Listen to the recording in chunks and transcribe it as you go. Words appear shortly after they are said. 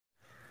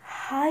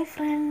Hi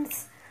friends,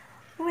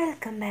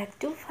 welcome back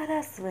to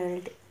Faraz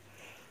world.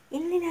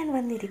 ഇന്ന് ഞാൻ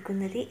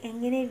വന്നിരിക്കുന്നത്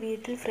എങ്ങനെ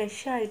വീട്ടിൽ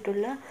ഫ്രഷ്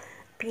ആയിട്ടുള്ള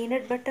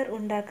പീനട്ട് ബട്ടർ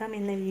ഉണ്ടാക്കാം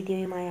എന്ന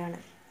വീഡിയോയുമായാണ്.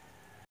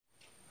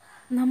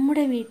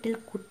 നമ്മുടെ വീട്ടിൽ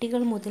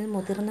കുട്ടികൾ മുതൽ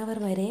മുതിർന്നവർ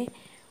വരെ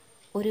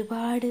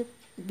ഒരുപാട്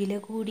വില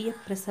കൂടിയ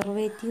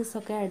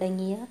പ്രിസർവേറ്റീവ്സൊക്കെ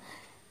അടങ്ങിയ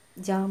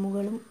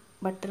ജാമുകളും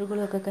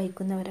ബട്ടറുകളും ഒക്കെ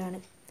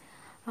കഴിക്കുന്നവരാണ്.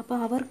 അപ്പോൾ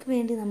അവർക്ക്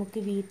വേണ്ടി നമുക്ക്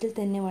വീട്ടിൽ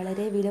തന്നെ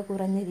വളരെ വില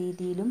കുറഞ്ഞ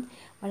രീതിയിലും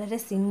വളരെ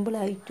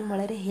സിമ്പിളായിട്ടും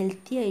വളരെ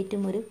ഹെൽത്തി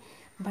ആയിട്ടും ഒരു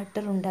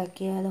ബട്ടർ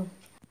ഉണ്ടാക്കിയാലോ?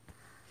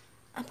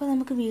 അപ്പോൾ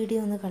നമുക്ക് വീഡിയോ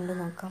ഒന്ന് കണ്ടു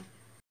നോക്കാം.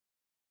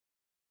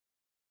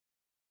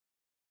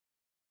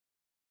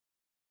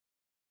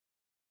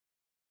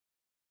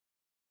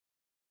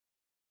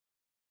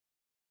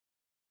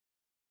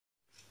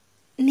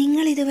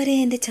 നിങ്ങൾ ഇതുവരെ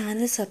എൻ്റെ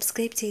ചാനൽ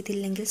സബ്സ്ക്രൈബ്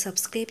ചെയ്തില്ലെങ്കിൽ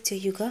സബ്സ്ക്രൈബ്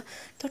ചെയ്യുക.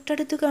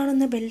 തൊട്ടടുത്ത്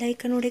കാണുന്ന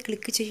ബെല്ലൈക്കണോടെ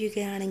ക്ലിക്ക്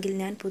ചെയ്യുകയാണെങ്കിൽ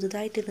ഞാൻ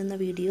പുതുതായിട്ടിടുന്ന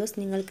വീഡിയോസ്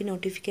നിങ്ങൾക്ക്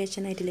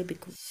നോട്ടിഫിക്കേഷനായിട്ട്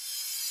ലഭിക്കും.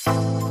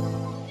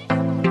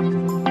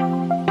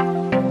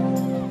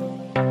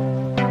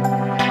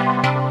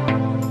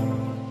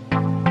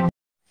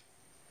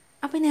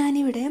 അപ്പോൾ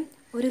ഞാനിവിടെ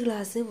ഒരു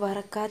ഗ്ലാസ്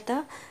വറക്കാത്ത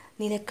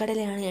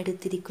നിലക്കടലയാണ്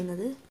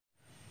എടുത്തിരിക്കുന്നത്.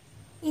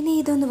 ഇനി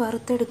ഇതൊന്ന്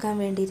വറുത്തെടുക്കാൻ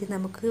വേണ്ടിയിട്ട്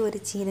നമുക്ക് ഒരു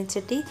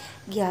ചീനച്ചട്ടി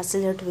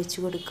ഗ്യാസിലോട്ട് വെച്ച്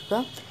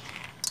കൊടുക്കുക.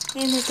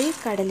 എന്നിട്ട്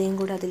കടലയും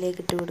കൂടെ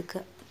അതിലേക്ക് ഇട്ട്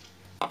കൊടുക്കുക.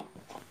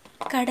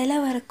 കടല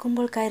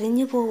വറക്കുമ്പോൾ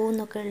കരിഞ്ഞു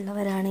പോകുമെന്നൊക്കെ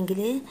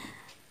ഉള്ളവരാണെങ്കിൽ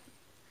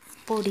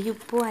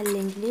പൊടിയുപ്പോ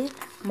അല്ലെങ്കിൽ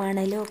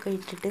മണലോ ഒക്കെ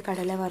ഇട്ടിട്ട്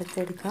കടല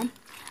വറുത്തെടുക്കാം.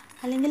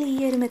 അല്ലെങ്കിൽ ഈ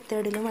ഒരു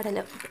മെത്തേഡിലും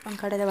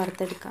കടല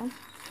വറുത്തെടുക്കാം.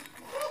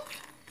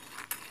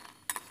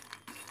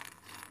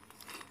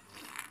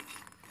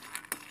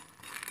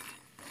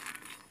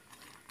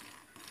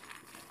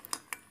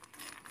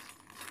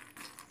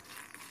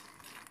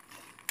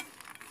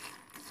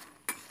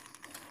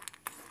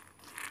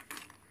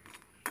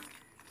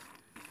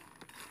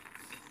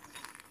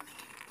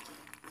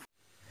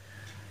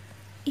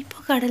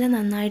 ഇപ്പോൾ കടല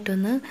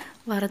നന്നായിട്ടൊന്ന്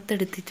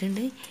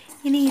വറുത്തെടുത്തിട്ടുണ്ട്.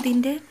 ഇനി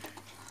ഇതിൻ്റെ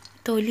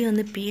തൊലി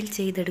ഒന്ന് പീൽ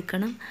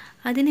ചെയ്തെടുക്കണം.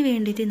 അതിന്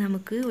വേണ്ടിയിട്ട്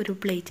നമുക്ക് ഒരു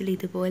പ്ലേറ്റിൽ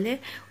ഇതുപോലെ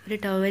ഒരു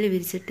ടവൽ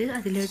വിരിച്ചിട്ട്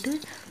അതിലോട്ട്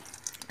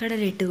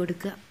കടല ഇട്ട്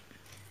കൊടുക്കുക.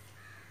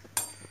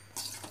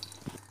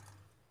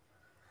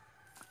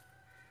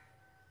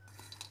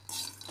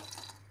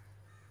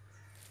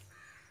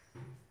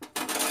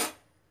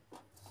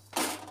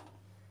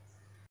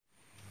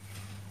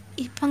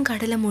 ഇപ്പം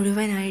കടല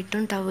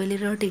മുഴുവനായിട്ടും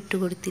ടവലിലോട്ട് ഇട്ട്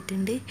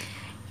കൊടുത്തിട്ടുണ്ട്.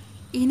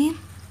 ഇനി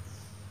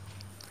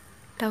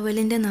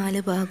ടവലിൻ്റെ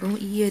 4 ഭാഗവും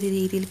ഈ ഒരു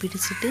രീതിയിൽ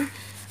പിടിച്ചിട്ട്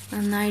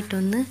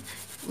നന്നായിട്ടൊന്ന്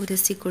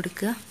ഉരസി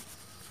കൊടുക്കുക.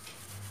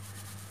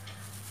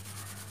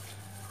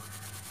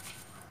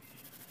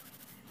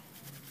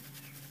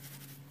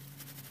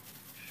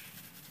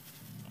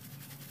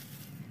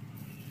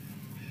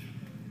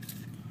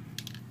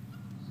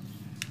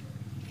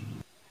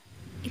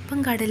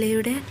 ഇപ്പം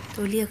കടലയുടെ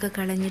തൊലിയൊക്കെ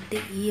കളഞ്ഞിട്ട്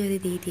ഈ ഒരു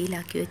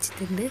രീതിയിലാക്കി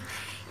വെച്ചിട്ടുണ്ട്.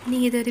 ഇനി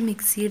ഇതൊരു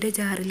മിക്സിയുടെ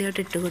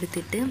ജാറിലോട്ട് ഇട്ട്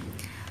കൊടുത്തിട്ട്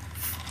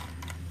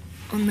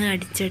ഒന്ന്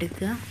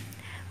അടിച്ചെടുക്കുക.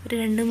 ഒരു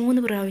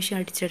 2-3 പ്രാവശ്യം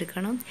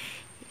അടിച്ചെടുക്കണം.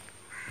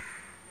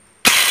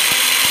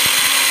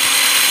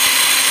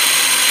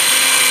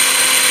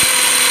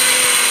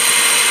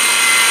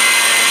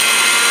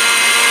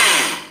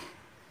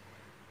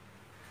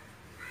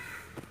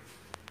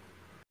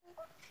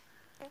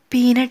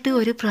 പീനട്ട്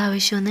ഒരു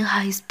പ്രാവശ്യം ഒന്ന്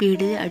ഹൈ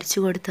സ്പീഡിൽ അടിച്ചു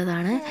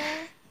കൊടുത്തതാണ്.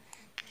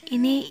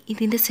 ഇനി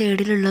ഇതിൻ്റെ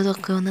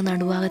സൈഡിലുള്ളതൊക്കെ ഒന്ന്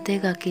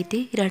നടുഭാഗത്തേക്കാക്കിയിട്ട്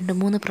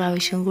 2-3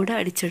 പ്രാവശ്യം കൂടെ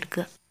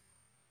അടിച്ചെടുക്കുക.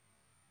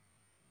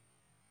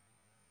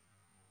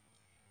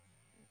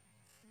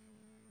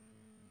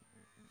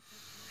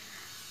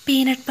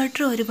 പീനട്ട്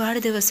ബട്ടർ ഒരുപാട്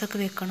ദിവസമൊക്കെ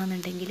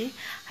വെക്കണമെന്നുണ്ടെങ്കിൽ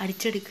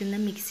അടിച്ചെടുക്കുന്ന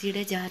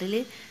മിക്സിയുടെ ജാറിൽ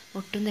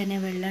ഒട്ടും തന്നെ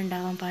വെള്ളം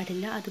ഉണ്ടാവാൻ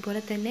പാടില്ല.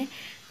 അതുപോലെ തന്നെ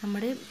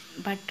നമ്മൾ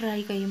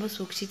ബട്ടറായി കഴിയുമ്പോൾ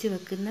സൂക്ഷിച്ച്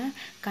വെക്കുന്ന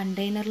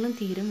കണ്ടെയ്നറിലും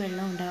തീരും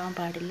വെള്ളം ഉണ്ടാവാൻ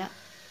പാടില്ല.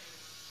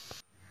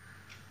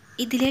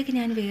 ഇതിലേക്ക്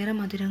ഞാൻ വേറെ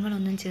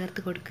മധുരങ്ങളൊന്നും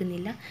ചേർത്ത്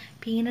കൊടുക്കുന്നില്ല.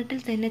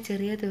 പീനട്ടിൽ തന്നെ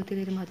ചെറിയ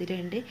തോതിലൊരു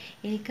മധുരമുണ്ട്.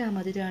 എനിക്ക് ആ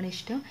മധുരമാണ്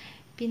ഇഷ്ടം.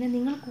 പിന്നെ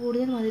നിങ്ങൾ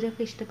കൂടുതൽ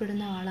മധുരമൊക്കെ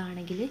ഇഷ്ടപ്പെടുന്ന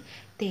ആളാണെങ്കിൽ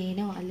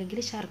തേനോ അല്ലെങ്കിൽ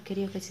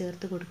ശർക്കരയോ ഒക്കെ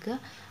ചേർത്ത് കൊടുക്കുക.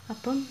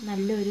 അപ്പം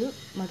നല്ലൊരു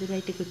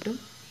മധുരമായിട്ട് കിട്ടും.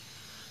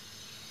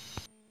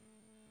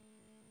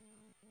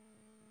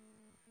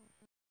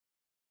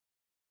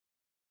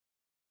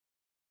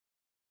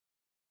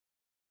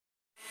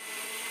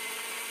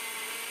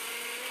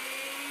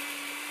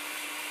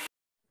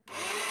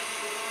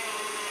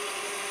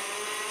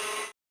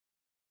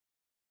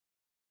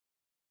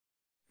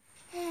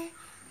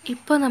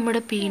 ഇപ്പോൾ നമ്മുടെ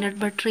പീനട്ട്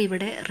ബട്ടർ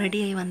ഇവിടെ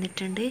റെഡിയായി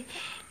വന്നിട്ടുണ്ട്.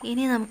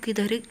 ഇനി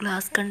നമുക്കിതൊരു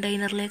ഗ്ലാസ്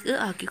കണ്ടെയ്നറിലേക്ക്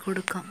ആക്കി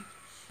കൊടുക്കാം.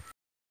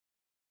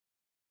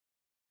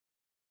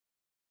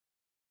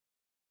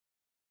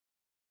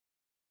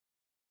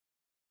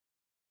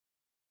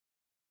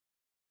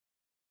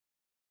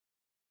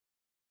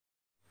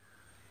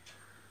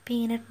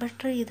 പീനട്ട്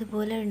ബട്ടർ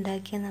ഇതുപോലെ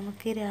ഉണ്ടാക്കിയാൽ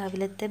നമുക്ക്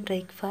രാവിലത്തെ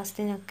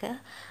ബ്രേക്ക്ഫാസ്റ്റിനൊക്കെ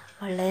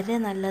വളരെ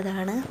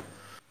നല്ലതാണ്.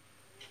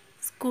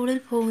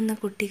 സ്കൂളിൽ പോകുന്ന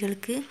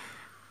കുട്ടികൾക്ക്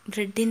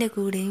ബ്രെഡിൻ്റെ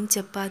കൂടെയും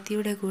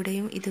ചപ്പാത്തിയുടെ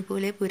കൂടെയും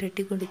ഇതുപോലെ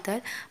പുരട്ടി കൊടുത്താൽ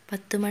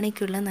 10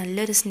 മണിക്കുള്ള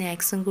നല്ലൊരു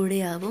സ്നാക്സും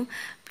കൂടെയാവും.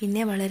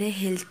 പിന്നെ വളരെ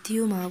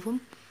ഹെൽത്തിയുമാവും.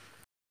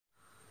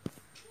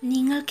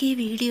 നിങ്ങൾക്ക് ഈ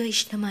വീഡിയോ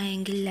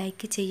ഇഷ്ടമായെങ്കിൽ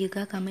ലൈക്ക് ചെയ്യുക,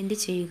 കമൻറ്റ്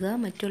ചെയ്യുക,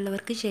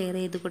 മറ്റുള്ളവർക്ക് ഷെയർ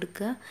ചെയ്ത്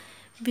കൊടുക്കുക.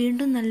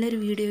 വീണ്ടും നല്ലൊരു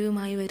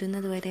വീഡിയോയുമായി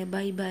വരുന്നത് വരെ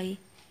ബൈ ബൈ.